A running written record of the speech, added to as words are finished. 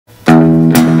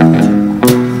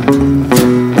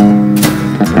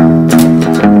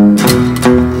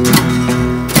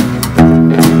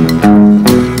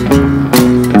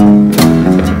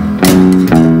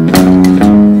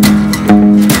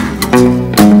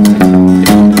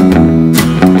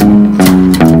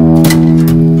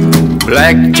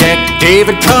Blackjack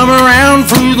David come around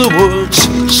through the woods,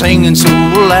 singing so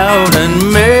loud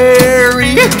and merry.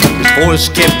 His voice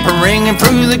kept ringing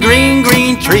through the green,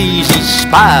 green trees. He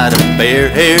spied a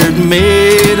fair-haired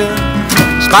maid,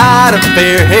 spied a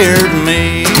fair-haired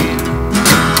maid.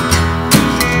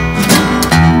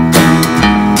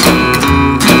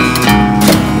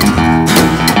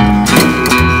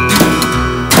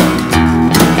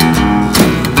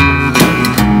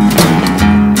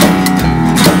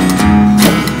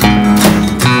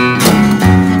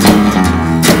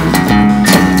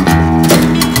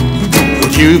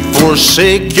 Would you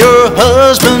forsake your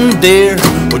husband, dear?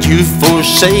 Would you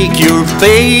forsake your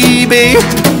baby?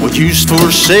 Would you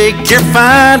forsake your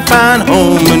fine, fine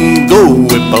home and go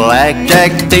with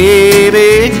Blackjack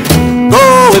Davey?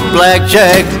 Go with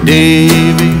Blackjack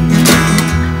Davey.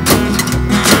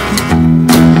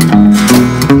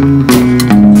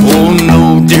 Oh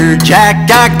no, dear Jack,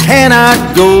 I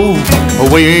cannot go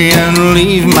away and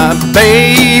leave my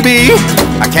baby.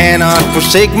 I cannot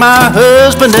forsake my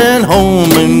husband and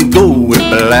home and go with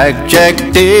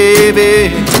Blackjack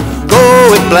Davey. Go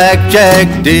with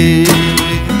Blackjack Davey.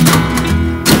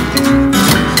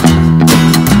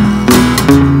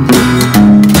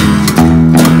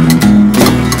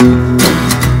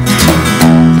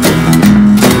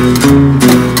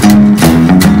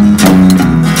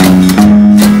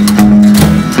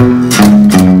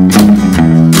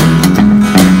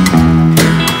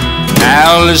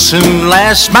 Listen,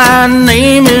 lass, my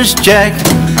name is Jack,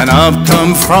 and I've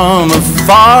come from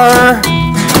afar,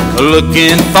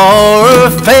 looking for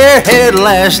a fair-haired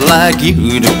lass like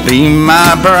you to be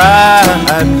my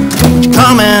bride.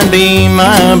 Come and be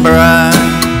my bride.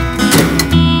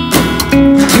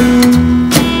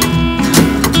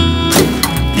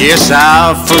 Yes,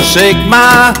 I'll forsake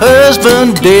my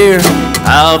husband, dear.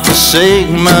 I'll forsake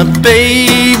my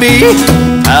baby.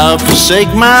 I'll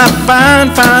forsake my fine,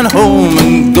 fine home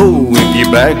and go with you,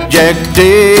 Blackjack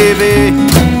Davey.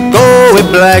 Go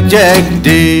with Blackjack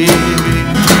Davey.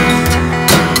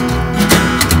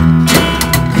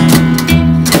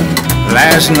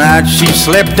 Last night she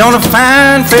slept on a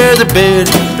fine feather bed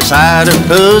beside her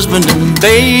husband and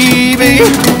baby.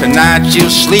 Tonight she'll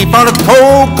sleep on a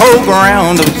cold, cold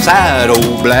ground beside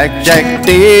old Blackjack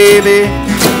Davey.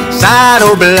 Beside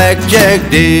old Blackjack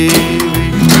Davey.